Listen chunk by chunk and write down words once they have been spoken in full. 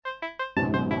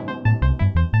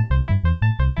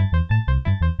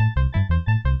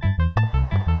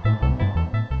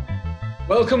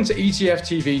Welcome to ETF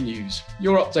TV News,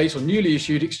 your update on newly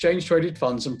issued exchange-traded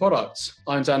funds and products.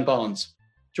 I'm Dan Barnes.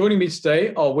 Joining me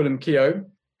today are Willem Keogh,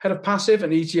 Head of Passive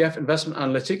and ETF Investment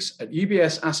Analytics at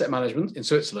UBS Asset Management in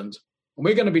Switzerland. And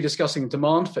we're going to be discussing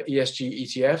demand for ESG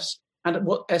ETFs and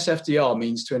what SFDR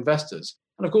means to investors.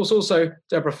 And of course, also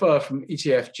Deborah Furr from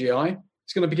ETF GI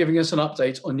is going to be giving us an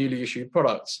update on newly issued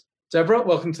products. Deborah,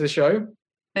 welcome to the show.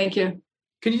 Thank you.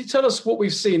 Can you tell us what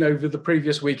we've seen over the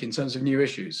previous week in terms of new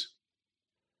issues?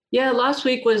 Yeah, last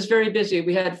week was very busy.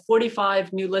 We had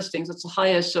 45 new listings. That's the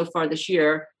highest so far this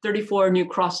year. 34 new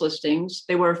cross listings.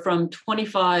 They were from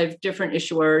 25 different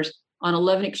issuers on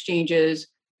 11 exchanges.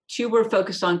 2 were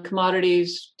focused on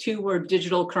commodities, 2 were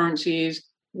digital currencies,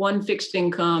 1 fixed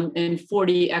income, and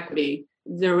 40 equity.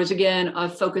 There was, again, a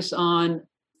focus on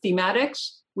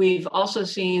thematics. We've also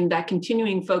seen that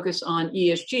continuing focus on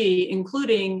ESG,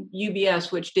 including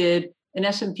UBS, which did an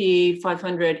S&P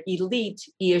 500 elite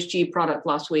ESG product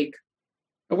last week.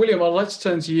 William, I'd like to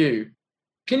turn to you.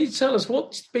 Can you tell us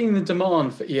what's been the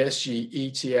demand for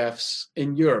ESG ETFs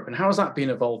in Europe and how has that been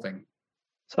evolving?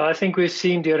 So I think we've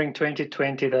seen during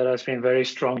 2020 that there's been very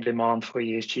strong demand for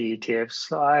ESG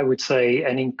ETFs. I would say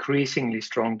an increasingly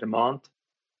strong demand.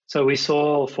 So we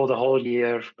saw for the whole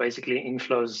year basically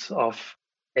inflows of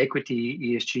equity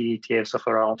ESG ETFs of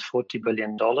around $40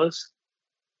 billion.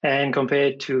 And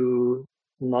compared to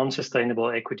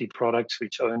non-sustainable equity products,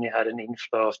 which only had an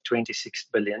inflow of 26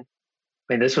 billion. I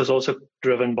mean, this was also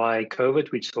driven by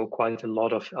COVID, which saw quite a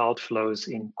lot of outflows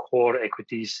in core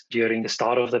equities during the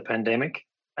start of the pandemic.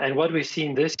 And what we've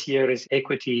seen this year is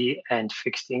equity and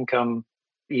fixed income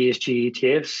ESG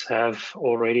ETFs have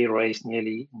already raised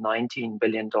nearly $19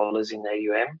 billion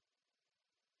in AUM,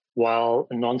 while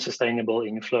non-sustainable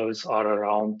inflows are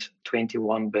around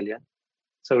 21 billion.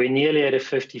 So we're nearly at a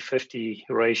 50-50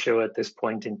 ratio at this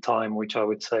point in time, which I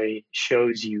would say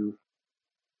shows you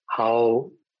how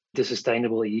the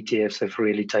sustainable ETFs have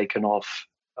really taken off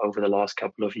over the last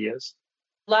couple of years.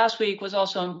 Last week was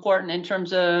also important in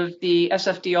terms of the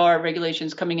SFDR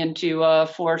regulations coming into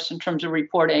force in terms of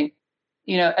reporting.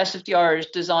 You know, SFDR is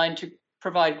designed to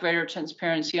provide greater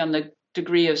transparency on the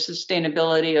degree of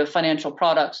sustainability of financial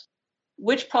products.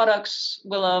 Which products,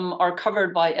 Willem, are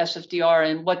covered by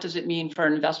SFDR and what does it mean for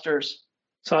investors?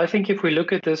 So I think if we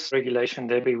look at this regulation,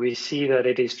 Debbie, we see that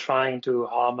it is trying to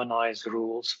harmonize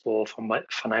rules for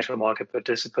financial market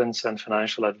participants and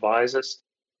financial advisors,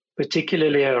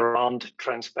 particularly around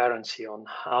transparency on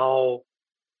how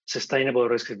sustainable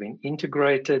risk has been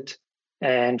integrated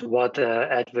and what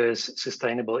adverse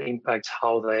sustainable impacts,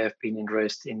 how they have been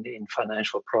addressed in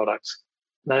financial products.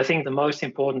 And I think the most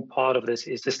important part of this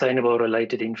is sustainable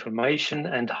related information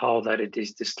and how that it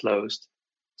is disclosed.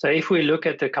 So if we look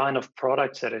at the kind of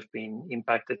products that have been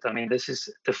impacted, I mean, this is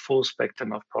the full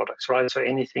spectrum of products, right? So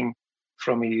anything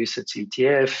from a UCITS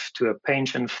ETF to a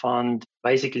pension fund,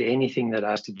 basically anything that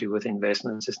has to do with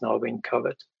investments is now being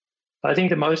covered. I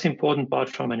think the most important part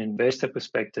from an investor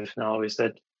perspective now is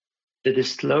that the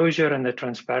disclosure and the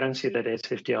transparency that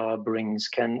SFDR brings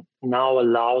can now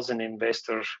allows an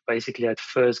investor basically at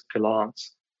first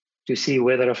glance to see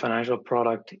whether a financial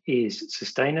product is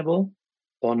sustainable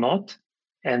or not,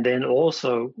 and then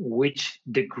also which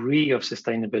degree of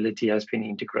sustainability has been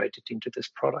integrated into this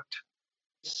product.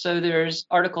 So there's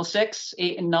Article 6,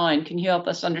 8, and 9. Can you help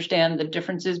us understand the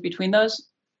differences between those?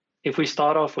 If we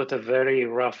start off with a very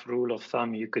rough rule of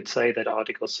thumb, you could say that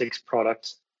Article 6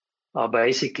 products are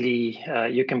basically,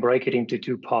 you can break it into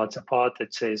 2 parts. A part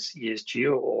that says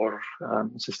ESG or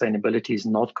sustainability is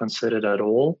not considered at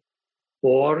all,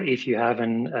 or if you have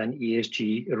an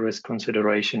ESG risk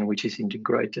consideration, which is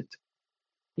integrated.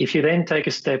 If you then take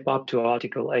a step up to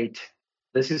Article 8,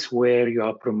 this is where you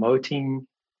are promoting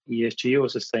ESG or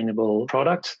sustainable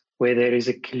products, where there is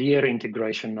a clear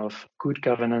integration of good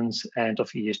governance and of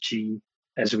ESG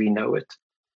as we know it.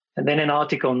 And then in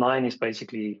Article 9 is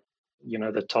basically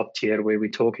the top tier where we're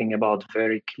talking about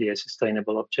very clear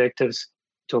sustainable objectives,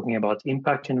 talking about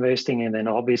impact investing, and then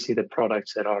obviously the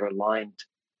products that are aligned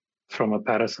from a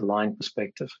Paris-aligned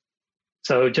perspective.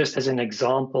 So just as an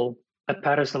example, a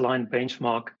Paris-aligned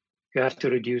benchmark, you have to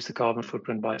reduce the carbon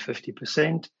footprint by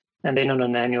 50%. And then on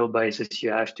an annual basis, you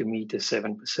have to meet a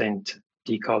 7%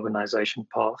 decarbonization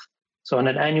path. So on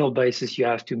an annual basis, you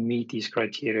have to meet these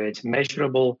criteria. It's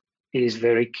measurable, it is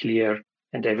very clear,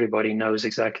 and everybody knows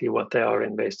exactly what they are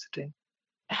invested in.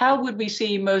 How would we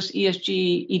see most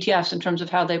ESG ETFs in terms of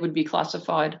how they would be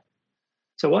classified?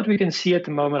 So what we can see at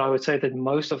the moment, I would say that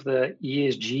most of the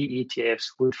ESG ETFs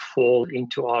would fall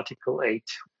into Article 8,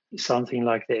 something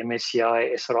like the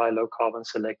MSCI SRI Low Carbon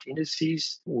Select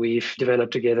Indices we've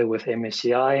developed together with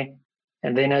MSCI.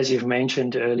 And then, as you've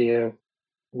mentioned earlier,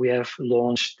 we have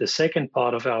launched the second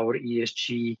part of our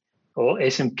ESG or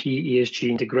S&P ESG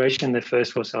integration. The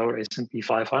first was our S&P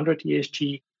 500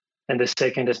 ESG, and the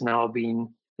second has now been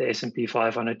the S&P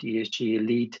 500 ESG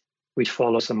Elite, which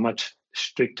follows a much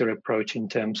stricter approach in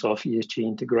terms of ESG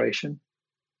integration.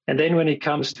 And then when it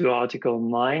comes to Article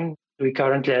 9, we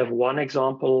currently have one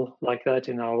example like that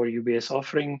in our UBS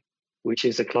offering, which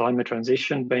is a climate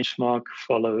transition benchmark,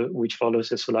 which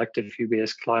follows a selective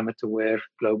UBS Climate Aware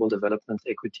Global Development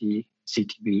Equity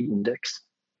CTB Index.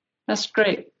 That's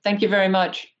great. Thank you very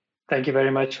much. Thank you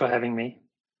very much for having me.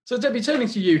 So Debbie, turning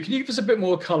to you, can you give us a bit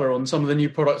more colour on some of the new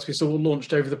products we saw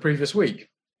launched over the previous week?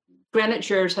 Granite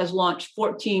Shares has launched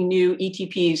 14 new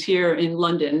ETPs here in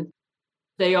London.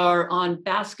 They are on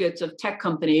baskets of tech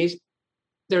companies.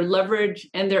 They're leverage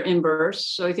and they're inverse.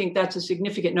 So I think that's a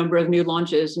significant number of new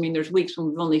launches. I mean, there's weeks when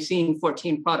we've only seen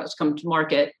 14 products come to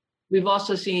market. We've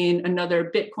also seen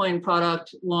another Bitcoin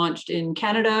product launched in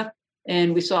Canada,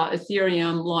 and we saw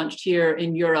Ethereum launched here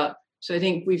in Europe. So I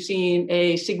think we've seen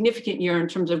a significant year in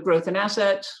terms of growth in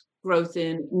assets, growth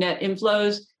in net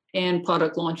inflows, and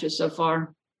product launches so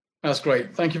far. That's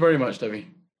great. Thank you very much, Debbie.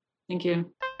 Thank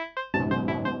you.